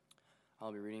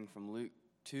I'll be reading from Luke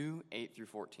 2, 8 through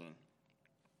 14.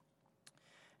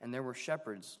 And there were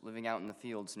shepherds living out in the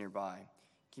fields nearby,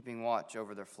 keeping watch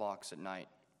over their flocks at night.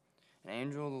 An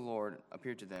angel of the Lord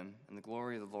appeared to them, and the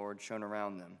glory of the Lord shone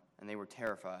around them, and they were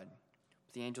terrified.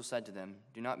 But the angel said to them,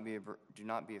 Do not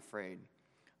be afraid.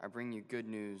 I bring you good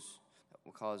news that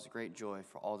will cause great joy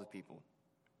for all the people.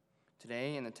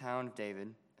 Today in the town of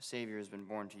David, a Savior has been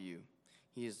born to you.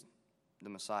 He is the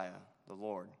Messiah, the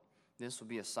Lord. This will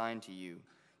be a sign to you.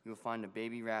 You will find a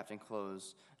baby wrapped in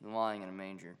clothes and lying in a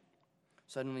manger.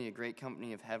 Suddenly a great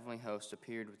company of heavenly hosts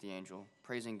appeared with the angel,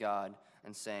 praising God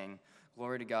and saying,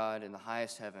 Glory to God in the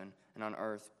highest heaven, and on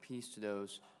earth peace to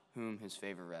those whom his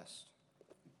favor rests.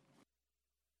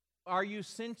 Are you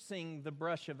sensing the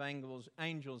brush of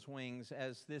angels' wings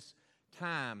as this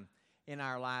time in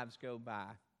our lives go by?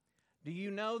 Do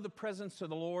you know the presence of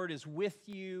the Lord is with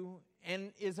you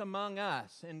and is among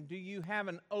us? And do you have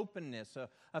an openness,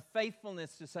 a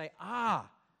faithfulness to say,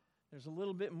 there's a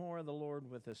little bit more of the Lord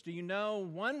with us? Do you know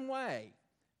one way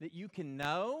that you can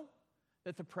know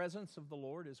that the presence of the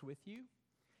Lord is with you?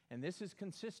 And this is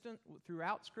consistent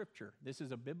throughout Scripture. This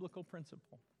is a biblical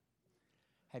principle.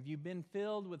 Have you been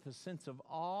filled with a sense of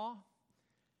awe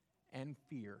and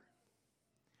fear?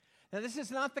 Now, this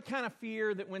is not the kind of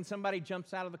fear that when somebody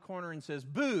jumps out of the corner and says,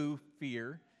 boo,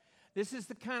 fear. This is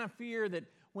the kind of fear that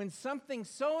when something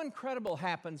so incredible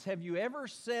happens, have you ever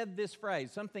said this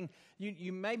phrase? Something,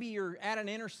 maybe you're at an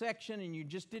intersection and you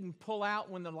just didn't pull out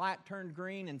when the light turned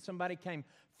green and somebody came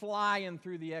flying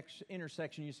through the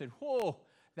intersection. You said, whoa,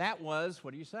 that was,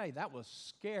 what do you say? That was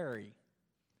scary.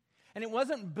 And it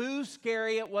wasn't boo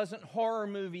scary, it wasn't horror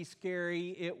movie scary,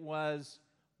 it was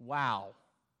wow.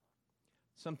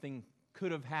 Something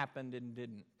could have happened and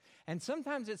didn't. And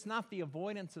sometimes it's not the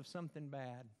avoidance of something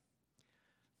bad.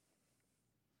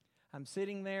 I'm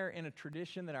sitting there in a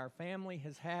tradition that our family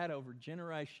has had over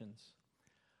generations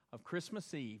of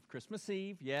Christmas Eve. Christmas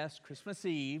Eve, yes, Christmas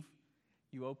Eve,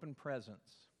 you open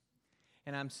presents.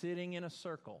 And I'm sitting in a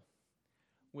circle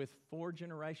with 4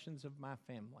 generations of my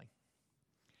family.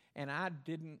 And I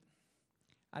didn't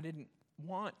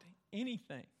want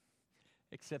anything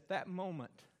except that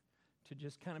moment to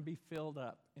just kind of be filled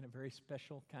up in a very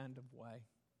special kind of way.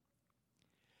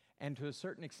 And to a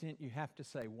certain extent, you have to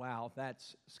say, wow,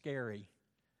 that's scary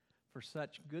for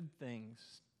such good things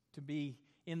to be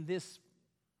in this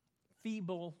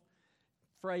feeble,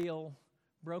 frail,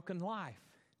 broken life.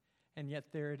 And yet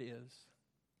there it is.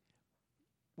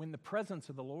 When the presence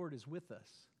of the Lord is with us,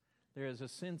 there is a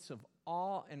sense of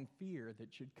awe and fear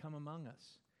that should come among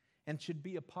us and should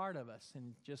be a part of us,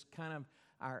 and just kind of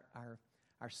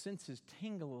our senses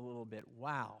tingle a little bit.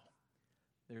 Wow,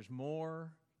 there's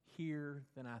more here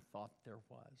than I thought there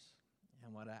was.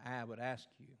 And what I would ask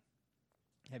you,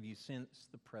 have you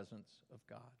sensed the presence of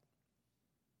God?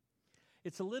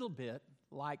 It's a little bit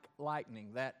like lightning,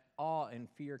 that awe and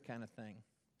fear kind of thing.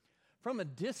 From a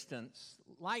distance,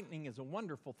 lightning is a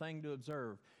wonderful thing to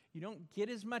observe. You don't get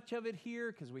as much of it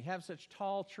here because we have such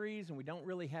tall trees and we don't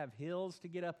really have hills to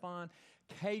get up on.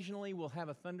 Occasionally we'll have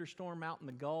a thunderstorm out in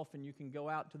the Gulf and you can go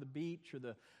out to the beach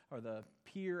or the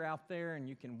pier out there and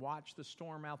you can watch the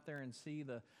storm out there and see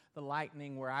the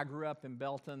lightning. Where I grew up in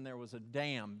Belton, there was a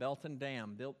dam, Belton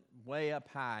Dam, built way up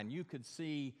high, and you could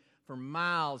see for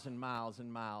miles and miles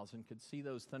and miles and could see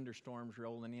those thunderstorms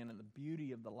rolling in and the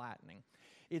beauty of the lightning.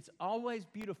 It's always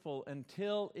beautiful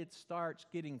until it starts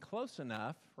getting close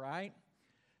enough, right,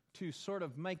 to sort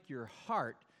of make your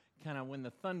heart kind of when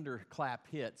the thunderclap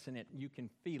hits and you can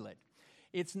feel it.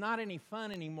 It's not any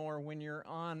fun anymore when you're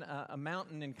on a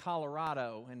mountain in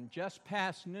Colorado and just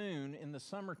past noon in the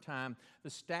summertime, the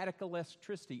static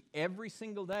electricity every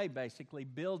single day basically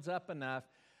builds up enough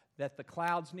that the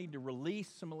clouds need to release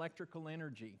some electrical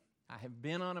energy. I have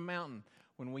been on a mountain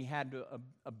when we had to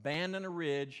abandon a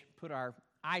ridge, put our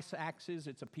ice axes,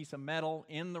 it's a piece of metal,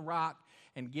 in the rock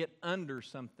and get under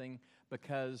something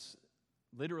because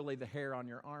literally the hair on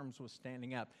your arms was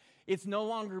standing up. It's no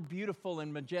longer beautiful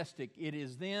and majestic. It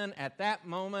is then, at that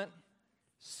moment,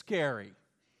 scary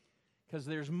because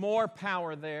there's more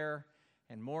power there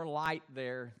and more light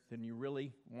there than you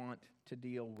really want to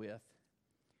deal with.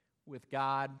 With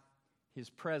God, His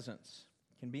presence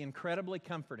can be incredibly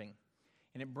comforting.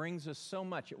 And it brings us so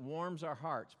much. It warms our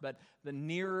hearts. But the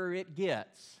nearer it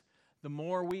gets, the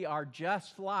more we are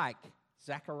just like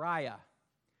Zechariah.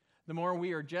 The more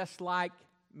we are just like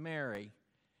Mary.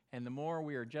 And the more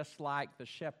we are just like the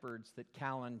shepherds that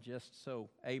Callan just so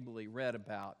ably read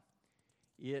about.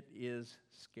 It is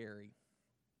scary.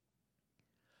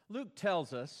 Luke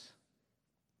tells us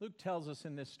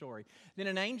in this story, then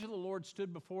an angel of the Lord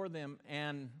stood before them,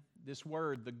 and this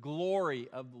word, the glory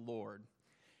of the Lord.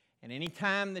 And any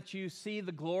time that you see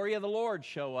the glory of the Lord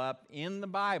show up in the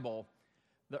Bible,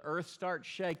 the earth starts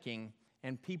shaking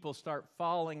and people start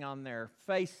falling on their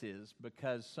faces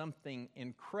because something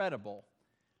incredible,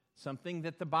 something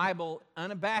that the Bible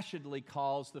unabashedly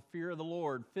calls the fear of the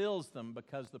Lord, fills them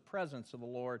because the presence of the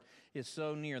Lord is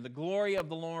so near. The glory of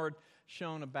the Lord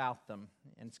shone about them.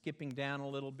 And skipping down a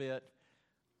little bit,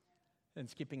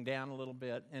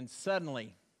 and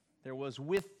suddenly there was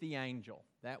with the angel,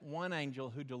 that one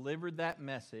angel who delivered that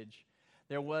message,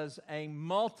 there was a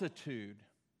multitude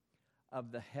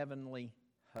of the heavenly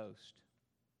host.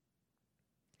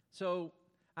 So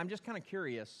I'm just kind of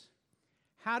curious,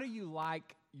 how do you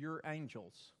like your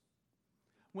angels?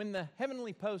 When the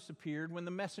heavenly host appeared, when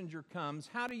the messenger comes,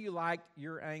 how do you like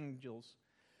your angels?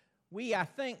 We, I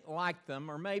think, like them,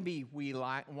 or maybe we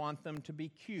want them to be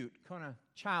cute, kind of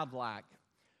childlike.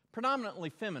 Predominantly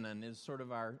feminine is sort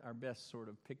of our best sort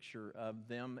of picture of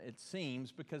them, it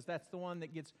seems, because that's the one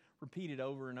that gets repeated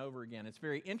over and over again. It's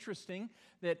very interesting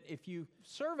that if you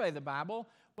survey the Bible,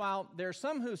 while there are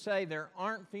some who say there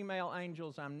aren't female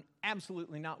angels, I'm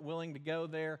absolutely not willing to go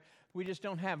there. We just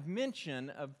don't have mention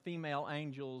of female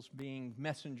angels being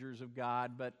messengers of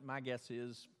God, but my guess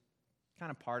is kind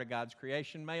of part of God's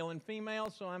creation, male and female,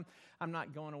 so I'm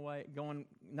not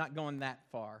going that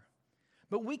far.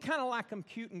 But we kind of like them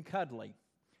cute and cuddly.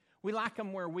 We like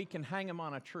them where we can hang them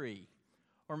on a tree,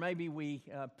 or maybe we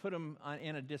put them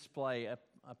in a display up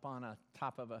on a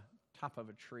top of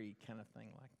a tree, kind of thing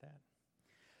like that.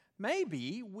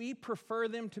 Maybe we prefer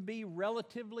them to be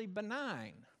relatively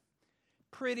benign,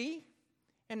 pretty,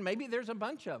 and maybe there's a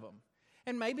bunch of them.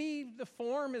 And maybe the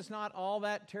form is not all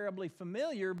that terribly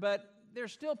familiar, but they're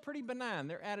still pretty benign.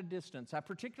 They're at a distance. I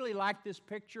particularly like this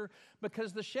picture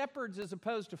because the shepherds, as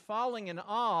opposed to falling in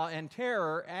awe and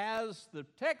terror, as the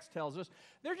text tells us,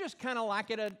 they're just kind of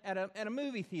like at a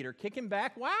movie theater, kicking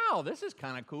back. Wow, this is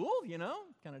kind of cool,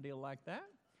 kind of deal like that.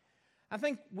 I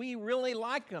think we really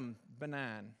like them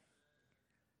benign.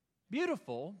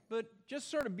 Beautiful, but just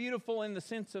sort of beautiful in the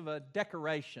sense of a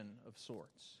decoration of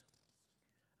sorts.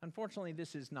 Unfortunately,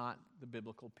 this is not the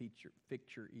biblical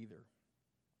picture either.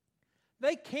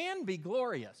 They can be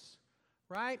glorious,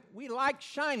 right? We like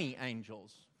shiny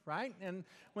angels, right? And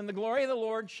when the glory of the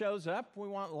Lord shows up, we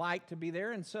want light to be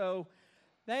there. And so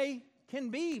they can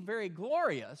be very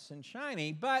glorious and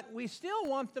shiny, but we still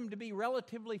want them to be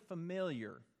relatively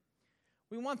familiar.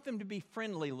 We want them to be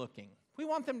friendly looking. We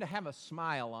want them to have a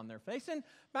smile on their face. And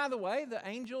by the way, the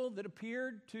angel that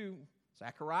appeared to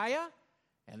Zechariah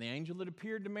and the angel that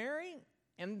appeared to Mary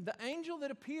and the angel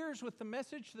that appears with the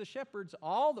message to the shepherds,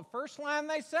 all the first line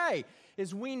they say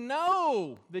is, "We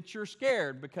know that you're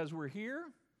scared because we're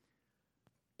here,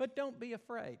 but don't be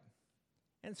afraid."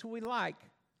 And so we like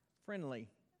friendly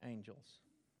angels.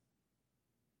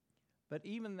 But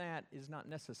even that is not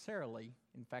necessarily,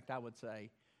 in fact, I would say,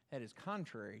 that is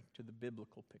contrary to the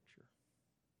biblical picture.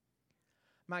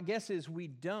 My guess is we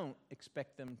don't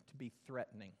expect them to be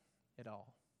threatening at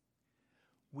all.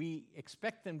 We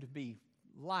expect them to be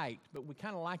light, but we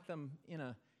kind of like them in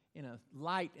a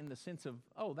light in the sense of,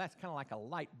 oh, that's kind of like a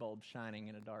light bulb shining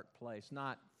in a dark place,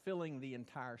 not filling the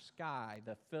entire sky,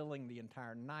 filling the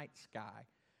entire night sky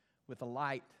with a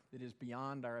light that is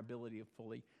beyond our ability to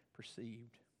fully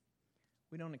perceived.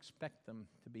 We don't expect them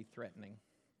to be threatening.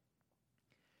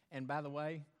 And by the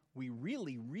way, we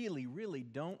really, really, really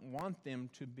don't want them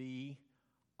to be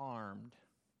armed.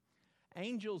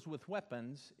 Angels with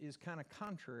weapons is kind of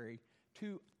contrary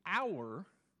to our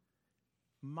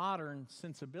modern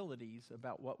sensibilities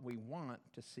about what we want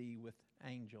to see with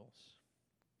angels.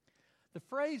 The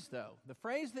phrase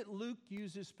that Luke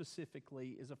uses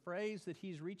specifically is a phrase that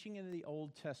he's reaching into the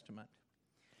Old Testament.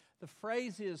 The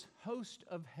phrase is host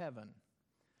of heaven.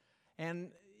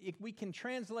 And we can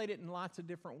translate it in lots of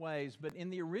different ways, but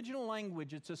in the original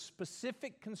language, it's a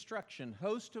specific construction,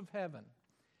 host of heaven.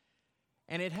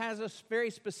 And it has a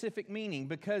very specific meaning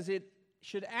because it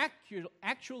should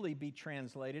actually be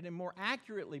translated, and more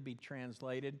accurately be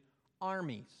translated,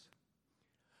 armies.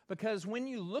 Because when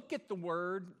you look at the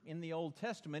word in the Old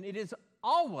Testament, it is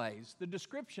always the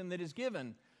description that is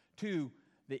given to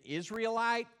the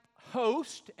Israelite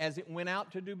host as it went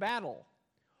out to do battle,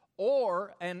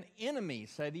 or an enemy,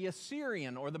 say the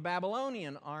Assyrian or the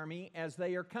Babylonian army as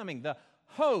they are coming. The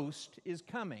host is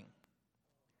coming.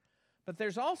 But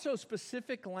there's also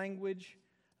specific language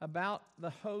about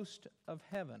the host of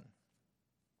heaven.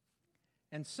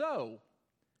 And so,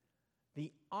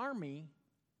 the army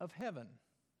of heaven,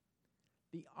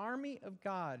 the army of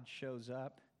God shows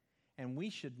up, and we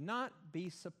should not be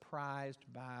surprised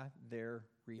by their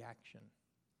reaction.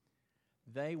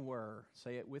 They were,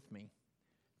 say it with me,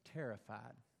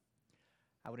 terrified.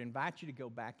 I would invite you to go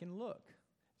back and look.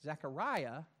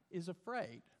 Zechariah is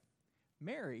afraid.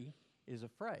 Mary is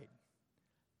afraid.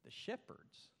 The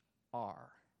shepherds are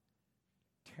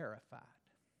terrified,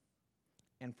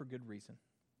 and for good reason.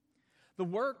 The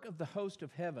work of the host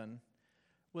of heaven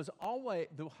was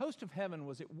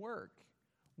at work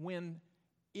when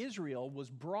Israel was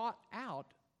brought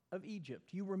out of Egypt.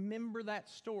 You remember that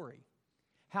story.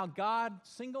 How God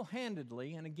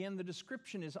single-handedly, and again the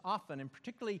description is often, and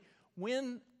particularly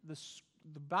when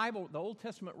the Bible, the Old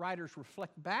Testament writers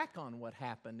reflect back on what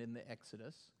happened in the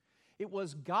Exodus, it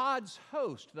was God's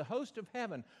host, the host of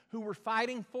heaven, who were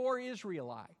fighting for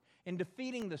Israel and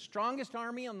defeating the strongest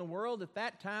army in the world at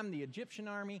that time, the Egyptian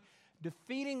army,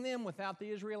 defeating them without the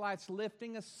Israelites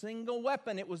lifting a single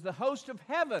weapon. It was the host of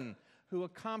heaven who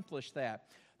accomplished that.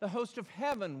 The host of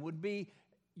heaven would be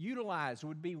utilized,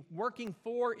 would be working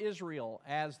for Israel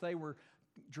as they were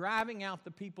driving out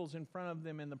the peoples in front of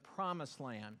them in the promised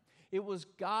land. It was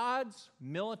God's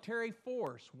military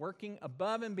force working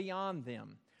above and beyond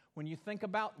them. When you think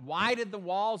about why did the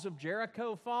walls of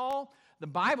Jericho fall, the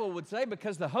Bible would say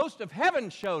because the host of heaven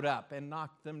showed up and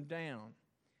knocked them down.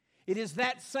 It is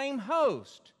that same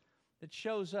host that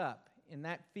shows up in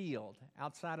that field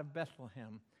outside of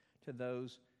Bethlehem to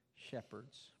those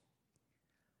shepherds.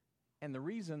 And the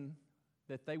reason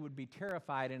that they would be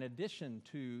terrified, in addition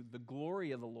to the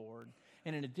glory of the Lord,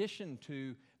 and in addition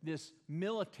to this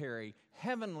military,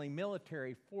 heavenly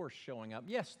military force showing up.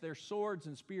 Yes, their swords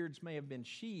and spears may have been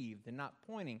sheathed and not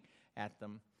pointing at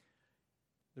them.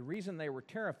 The reason they were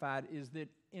terrified is that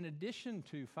in addition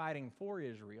to fighting for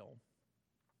Israel,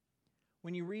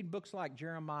 when you read books like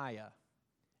Jeremiah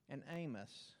and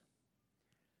Amos,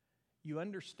 you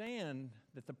understand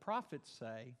that the prophets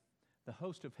say the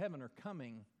host of heaven are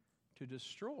coming to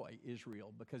destroy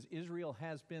Israel because Israel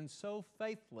has been so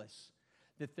faithless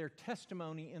that their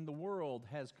testimony in the world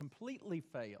has completely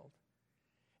failed.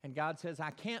 And God says, I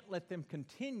can't let them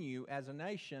continue as a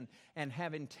nation and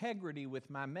have integrity with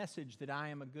my message that I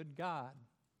am a good God.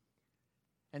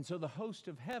 And so the host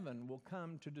of heaven will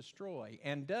come to destroy,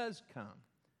 and does come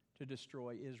to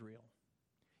destroy Israel.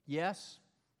 Yes,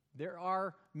 there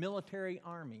are military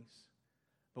armies,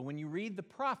 but when you read the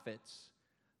prophets,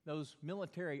 those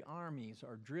military armies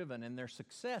are driven and their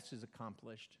success is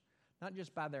accomplished not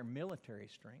just by their military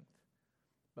strength,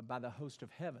 but by the host of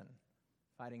heaven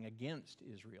fighting against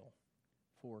Israel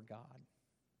for God.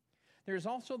 There's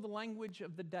also the language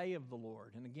of the day of the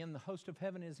Lord. And again, the host of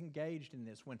heaven is engaged in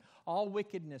this, when all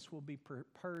wickedness will be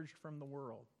purged from the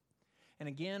world. And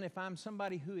again, if I'm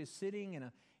somebody who is sitting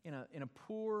in a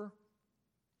poor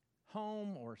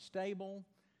home or stable,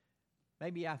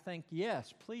 maybe I think,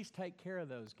 yes, please take care of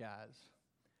those guys.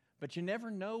 But you never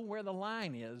know where the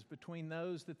line is between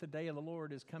those that the day of the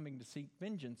Lord is coming to seek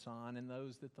vengeance on and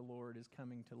those that the Lord is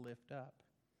coming to lift up.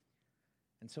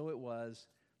 And so it was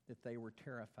that they were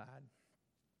terrified.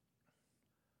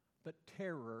 But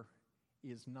terror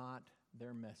is not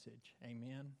their message.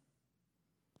 Amen?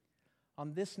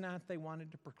 On this night, they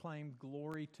wanted to proclaim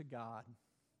glory to God.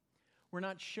 We're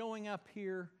not showing up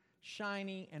here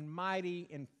shiny and mighty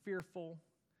and fearful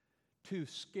to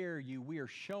scare you. We are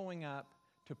showing up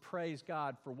to praise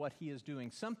God for what He is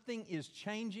doing. Something is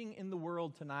changing in the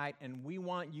world tonight, and we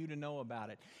want you to know about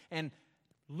it. And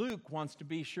Luke wants to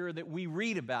be sure that we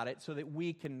read about it so that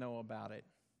we can know about it.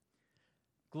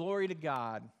 Glory to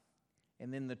God.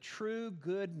 And then the true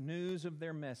good news of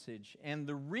their message, and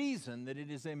the reason that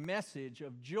it is a message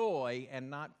of joy and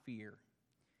not fear,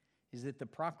 is that the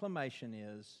proclamation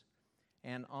is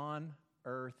an on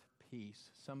earth peace.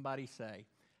 Somebody say,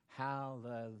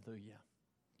 hallelujah.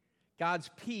 God's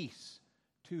peace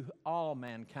to all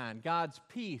mankind. God's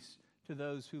peace to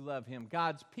those who love Him.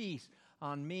 God's peace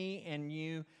on me and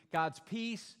you. God's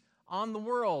peace on the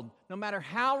world. No matter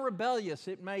how rebellious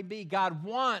it may be, God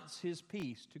wants His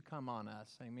peace to come on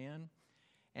us. Amen?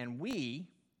 And we,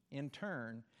 in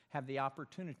turn, have the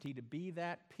opportunity to be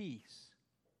that peace.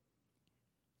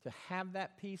 To have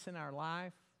that peace in our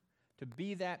life. To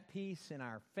be that peace in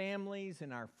our families,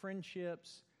 in our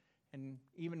friendships, and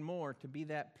even more, to be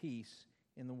that peace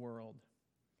in the world.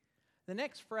 The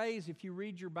next phrase, if you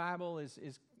read your Bible,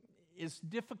 is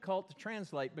difficult to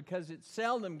translate because it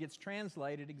seldom gets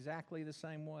translated exactly the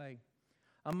same way.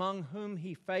 Among whom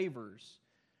He favors,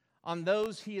 on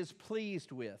those He is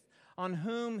pleased with, on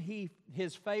whom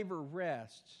His favor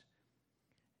rests.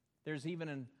 There's even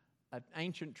an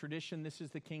ancient tradition, this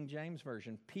is the King James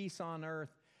Version, peace on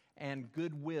earth and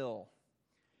goodwill.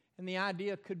 And the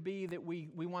idea could be that we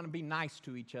want to be nice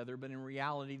to each other, but in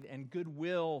reality, and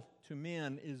goodwill to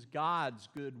men is God's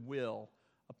goodwill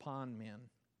upon men.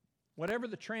 Whatever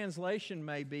the translation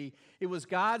may be, it was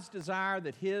God's desire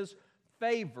that His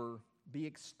favor be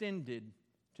extended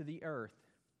to the earth,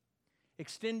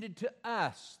 extended to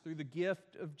us through the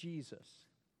gift of Jesus.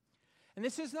 And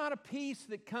this is not a peace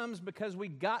that comes because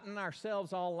we've gotten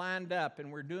ourselves all lined up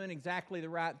and we're doing exactly the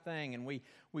right thing, and we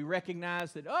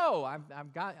recognize that,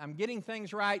 I'm getting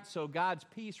things right, so God's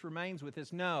peace remains with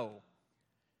us. No.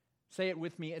 Say it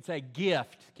with me. It's a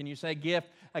gift. Can you say gift?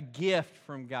 A gift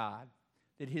from God,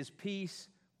 that His peace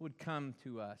would come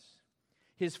to us.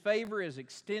 His favor is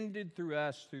extended through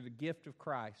us through the gift of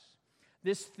Christ.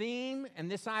 This theme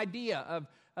and this idea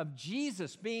of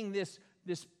Jesus being this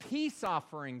peace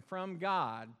offering from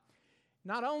God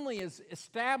not only is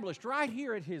established right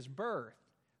here at His birth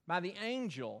by the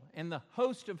angel and the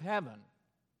host of heaven,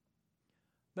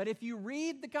 but if you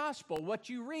read the gospel, what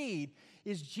you read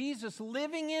is Jesus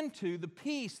living into the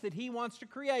peace that He wants to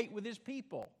create with His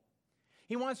people.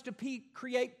 He wants to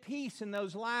create peace in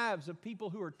those lives of people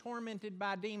who are tormented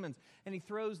by demons, and He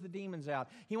throws the demons out.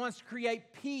 He wants to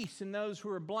create peace in those who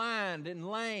are blind and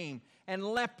lame and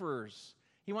lepers.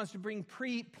 He wants to bring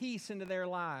peace into their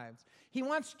lives. He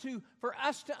wants for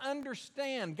us to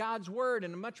understand God's Word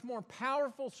in a much more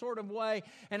powerful sort of way,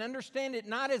 and understand it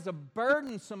not as a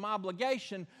burdensome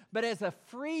obligation, but as a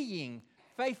freeing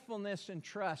faithfulness and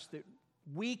trust that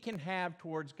we can have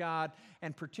towards God,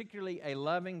 and particularly a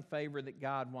loving favor that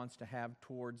God wants to have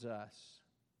towards us.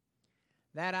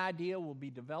 That idea will be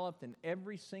developed in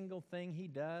every single thing He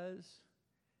does,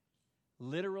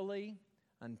 literally,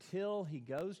 until He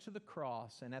goes to the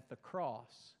cross. And at the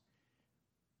cross,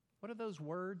 what are those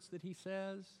words that He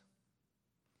says?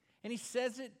 And He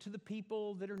says it to the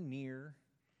people that are near,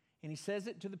 and He says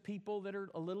it to the people that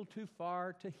are a little too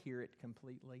far to hear it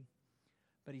completely.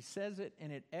 But He says it,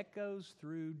 and it echoes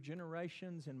through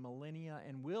generations and millennia,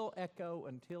 and will echo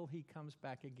until He comes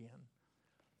back again.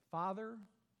 Father,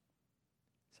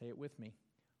 say it with me,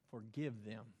 forgive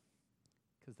them,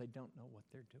 because they don't know what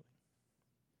they're doing.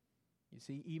 You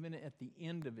see, even at the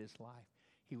end of His life,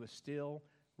 He was still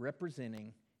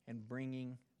representing and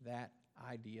bringing that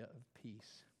idea of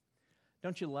peace.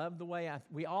 Don't you love the way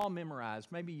we all memorized?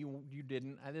 Maybe you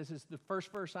didn't. This is the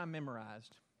first verse I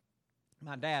memorized.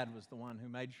 My dad was the one who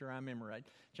made sure I memorized.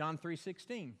 John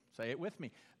 3:16. Say it with me.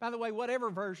 By the way,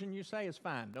 whatever version you say is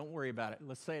fine. Don't worry about it.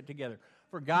 Let's say it together.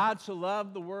 For God so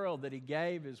loved the world that He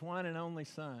gave His one and only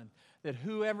Son, that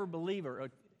whoever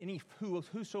believeth,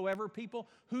 whosoever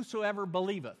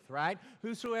believeth, right?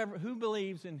 Who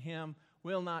believes in Him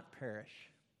will not perish,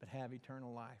 but have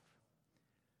eternal life.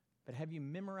 But have you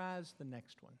memorized the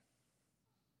next one?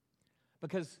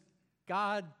 Because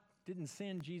God didn't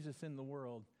send Jesus in the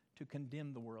world to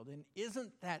condemn the world. And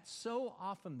isn't that so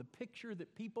often the picture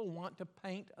that people want to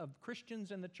paint of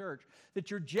Christians in the church, that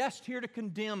you're just here to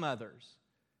condemn others?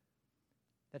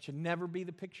 That should never be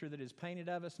the picture that is painted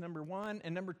of us, number one.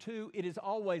 And number two, it is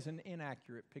always an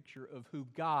inaccurate picture of who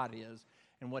God is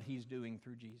and what He's doing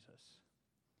through Jesus.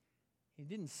 He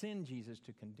didn't send Jesus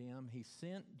to condemn. He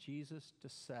sent Jesus to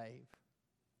save.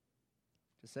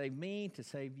 To save me, to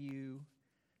save you,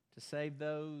 to save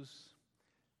those.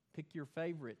 Pick your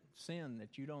favorite sin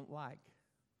that you don't like,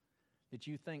 that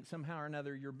you think somehow or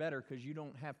another you're better because you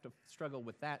don't have to struggle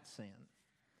with that sin.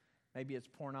 Maybe it's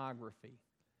pornography.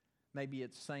 Maybe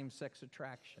it's same-sex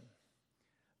attraction.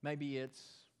 Maybe it's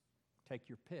take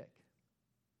your pick.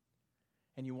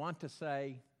 And you want to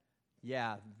say,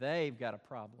 yeah, they've got a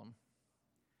problem.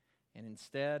 And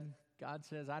instead, God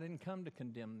says, I didn't come to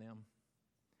condemn them.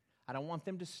 I don't want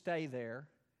them to stay there.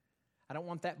 I don't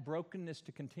want that brokenness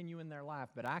to continue in their life,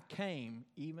 but I came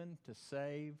even to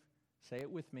save, say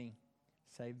it with me,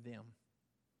 save them,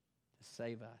 to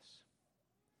save us.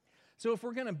 So if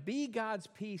we're going to be God's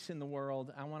peace in the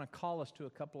world, I want to call us to a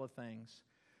couple of things.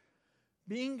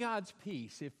 Being God's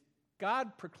peace, if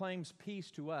God proclaims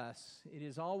peace to us, it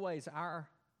is always our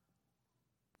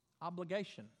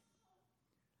obligation.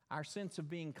 Our sense of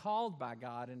being called by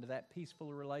God into that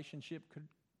peaceful relationship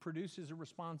produces a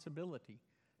responsibility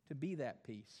to be that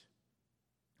peace.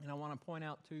 And I want to point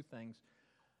out two things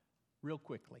real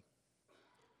quickly.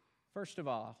 First of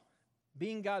all,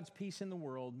 being God's peace in the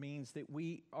world means that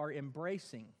we are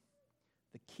embracing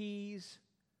the keys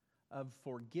of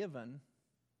forgiven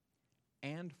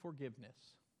and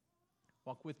forgiveness.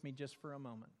 Walk with me just for a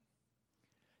moment.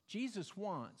 Jesus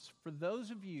wants, for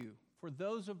those of you, for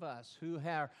those of us who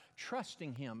are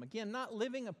trusting Him. Again, not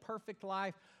living a perfect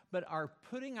life, but are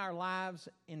putting our lives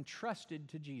entrusted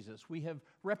to Jesus. We have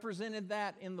represented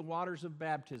that in the waters of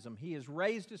baptism. He has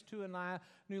raised us to a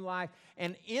new life,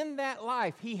 and in that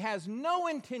life, He has no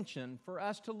intention for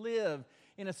us to live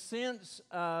in a sense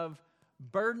of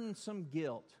burdensome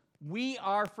guilt. We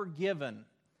are forgiven.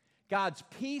 God's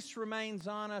peace remains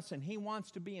on us, and He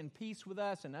wants to be in peace with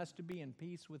us and us to be in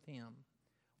peace with Him.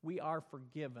 We are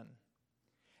forgiven.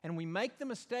 And we make the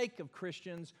mistake of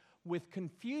Christians with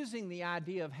confusing the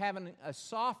idea of having a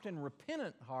soft and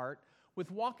repentant heart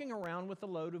with walking around with a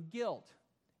load of guilt.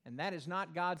 And that is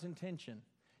not God's intention.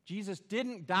 Jesus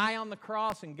didn't die on the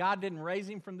cross, and God didn't raise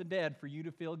Him from the dead for you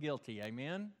to feel guilty.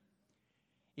 Amen?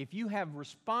 If you have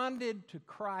responded to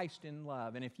Christ in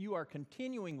love, and if you are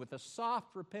continuing with a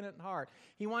soft, repentant heart,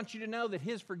 He wants you to know that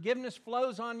His forgiveness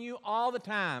flows on you all the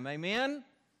time. Amen?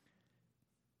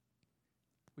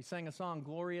 We sang a song,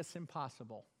 Glorious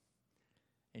Impossible.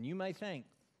 And you may think,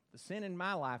 the sin in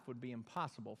my life would be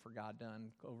impossible for God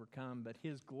to overcome, but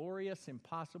His glorious,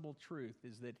 impossible truth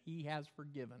is that He has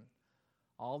forgiven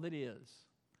all that is,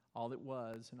 all that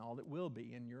was, and all that will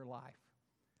be in your life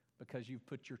because you've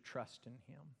put your trust in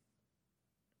Him.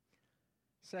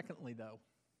 Secondly, though,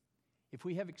 if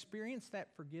we have experienced that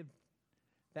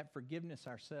forgiveness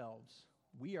ourselves,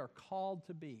 we are called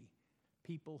to be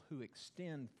people who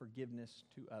extend forgiveness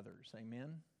to others.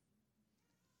 Amen?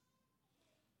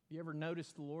 You ever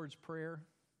noticed the Lord's Prayer?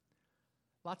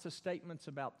 Lots of statements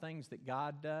about things that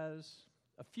God does.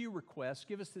 A few requests.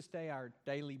 Give us this day our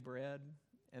daily bread.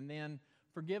 And then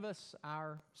forgive us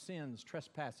our sins,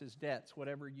 trespasses, debts,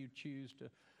 whatever you choose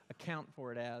to account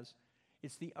for it as.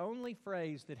 It's the only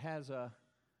phrase that has a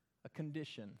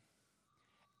condition.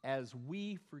 As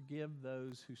we forgive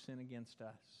those who sin against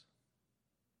us.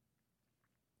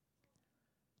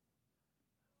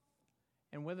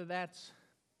 And whether that's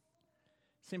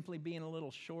simply being a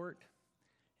little short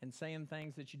and saying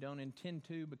things that you don't intend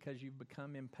to because you've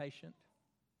become impatient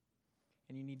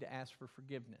and you need to ask for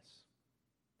forgiveness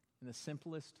in the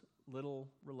simplest little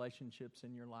relationships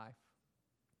in your life.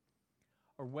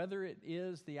 Or whether it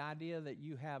is the idea that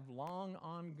you have long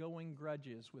ongoing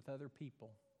grudges with other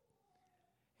people.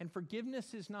 And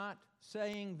forgiveness is not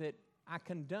saying that I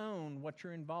condone what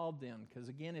you're involved in, because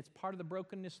again, it's part of the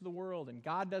brokenness of the world and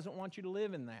God doesn't want you to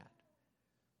live in that.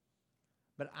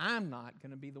 But I'm not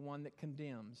going to be the one that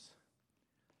condemns.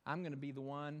 I'm going to be the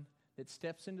one that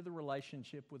steps into the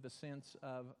relationship with a sense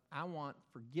of, I want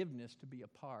forgiveness to be a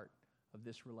part of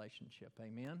this relationship.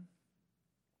 Amen?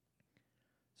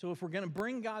 So if we're going to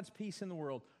bring God's peace in the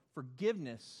world,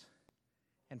 forgiveness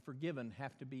and forgiven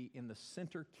have to be in the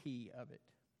center key of it.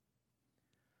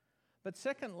 But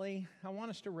secondly, I want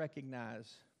us to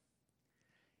recognize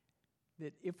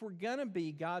that if we're going to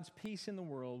be God's peace in the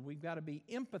world, we've got to be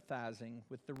empathizing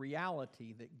with the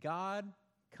reality that God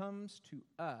comes to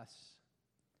us,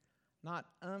 not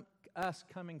us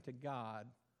coming to God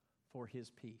for His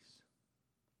peace.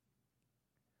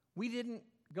 We didn't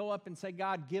go up and say,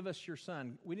 God, give us your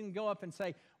Son. We didn't go up and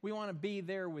say, we want to be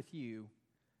there with you.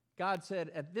 God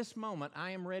said, at this moment,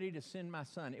 I am ready to send my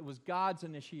Son. It was God's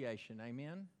initiation.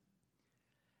 Amen?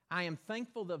 I am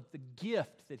thankful of the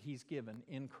gift that He's given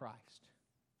in Christ.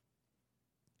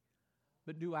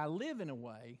 But do I live in a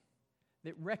way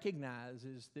that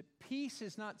recognizes that peace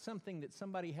is not something that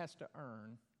somebody has to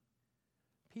earn?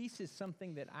 Peace is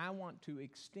something that I want to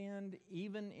extend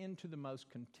even into the most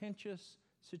contentious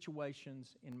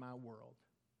situations in my world.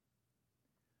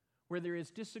 Where there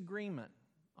is disagreement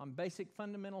on basic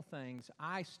fundamental things,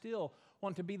 I still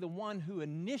want to be the one who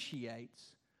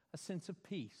initiates a sense of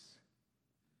peace.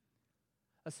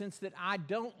 A sense that I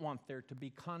don't want there to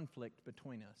be conflict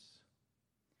between us.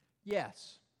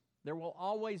 Yes, there will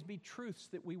always be truths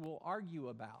that we will argue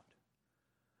about.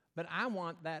 But I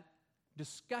want that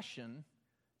discussion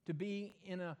to be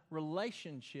in a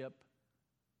relationship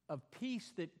of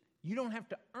peace that you don't have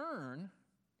to earn,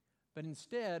 but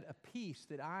instead a peace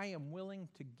that I am willing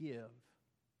to give.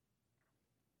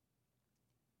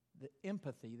 The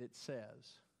empathy that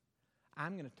says,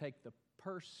 I'm going to take the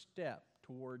first step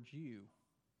towards you,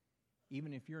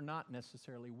 even if you're not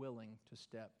necessarily willing to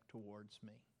step towards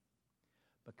me.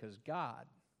 Because God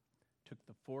took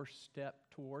the first step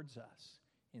towards us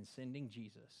in sending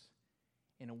Jesus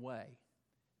in a way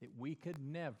that we could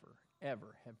never,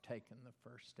 ever have taken the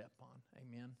first step on.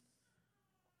 Amen?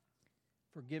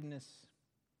 Forgiveness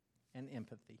and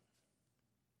empathy.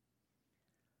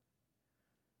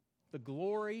 The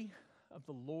glory of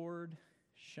the Lord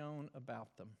shone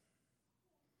about them.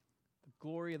 The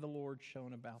glory of the Lord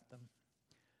shone about them.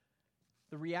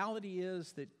 The reality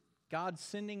is that God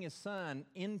sending His Son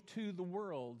into the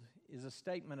world is a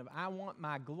statement of, I want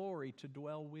my glory to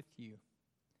dwell with you.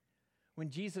 When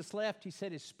Jesus left, He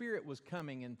said His Spirit was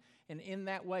coming, and in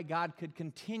that way, God could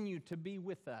continue to be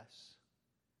with us.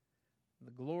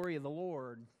 The glory of the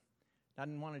Lord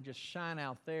doesn't want to just shine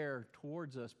out there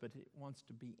towards us, but it wants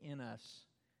to be in us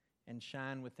and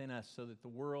shine within us so that the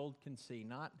world can see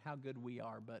not how good we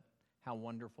are, but how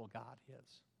wonderful God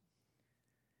is.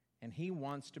 And He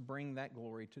wants to bring that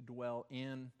glory to dwell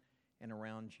in and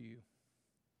around you.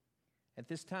 At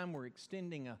this time, we're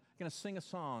going to sing a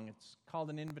song. It's called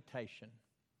an invitation.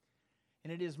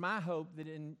 And it is my hope that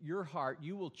in your heart,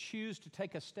 you will choose to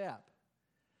take a step,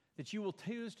 that you will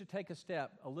choose to take a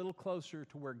step a little closer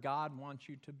to where God wants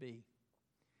you to be.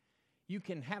 You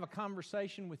can have a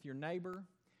conversation with your neighbor.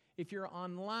 If you're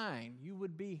online, you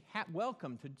would be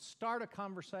welcome to start a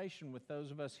conversation with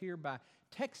those of us here by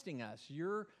texting us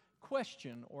your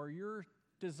question or your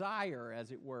desire,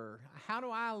 as it were. How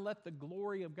do I let the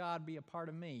glory of God be a part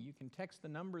of me? You can text the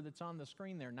number that's on the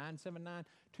screen there,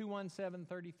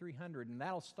 979-217-3300, and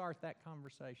that'll start that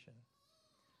conversation.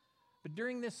 But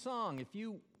during this song, if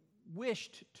you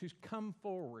wished to come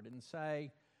forward and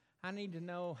say, I need to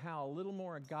know how a little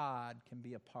more of God can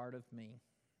be a part of me,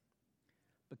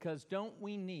 because don't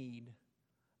we need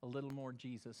a little more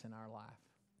Jesus in our life?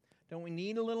 Don't we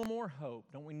need a little more hope?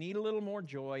 Don't we need a little more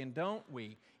joy? And don't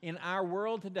we, in our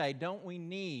world today, don't we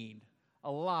need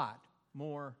a lot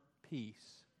more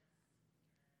peace?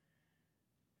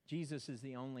 Jesus is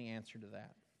the only answer to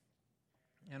that.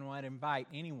 And I'd invite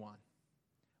anyone,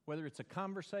 whether it's a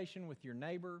conversation with your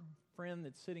neighbor, friend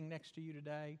that's sitting next to you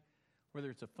today, whether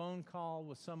it's a phone call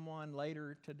with someone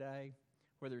later today,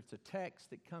 whether it's a text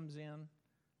that comes in,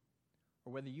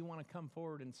 or whether you want to come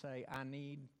forward and say, I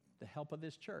need the help of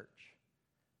this church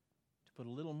to put a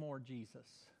little more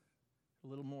Jesus, a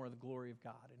little more of the glory of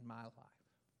God in my life,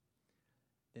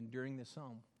 then during this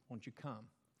song, won't you come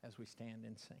as we stand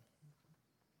and sing?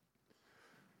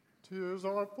 Tears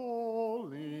are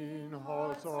falling,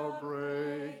 hearts are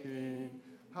breaking,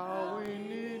 how we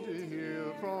need to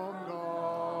hear from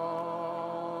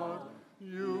God.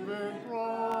 You've been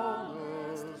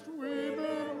promised, we've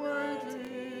been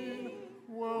waiting.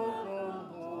 Welcome,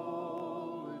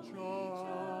 Holy Child.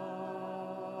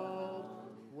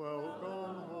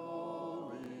 Welcome,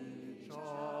 Holy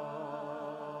Child.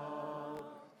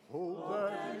 Hope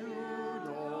that you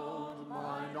don't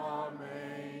mind our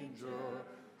manger.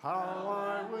 How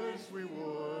I wish we would.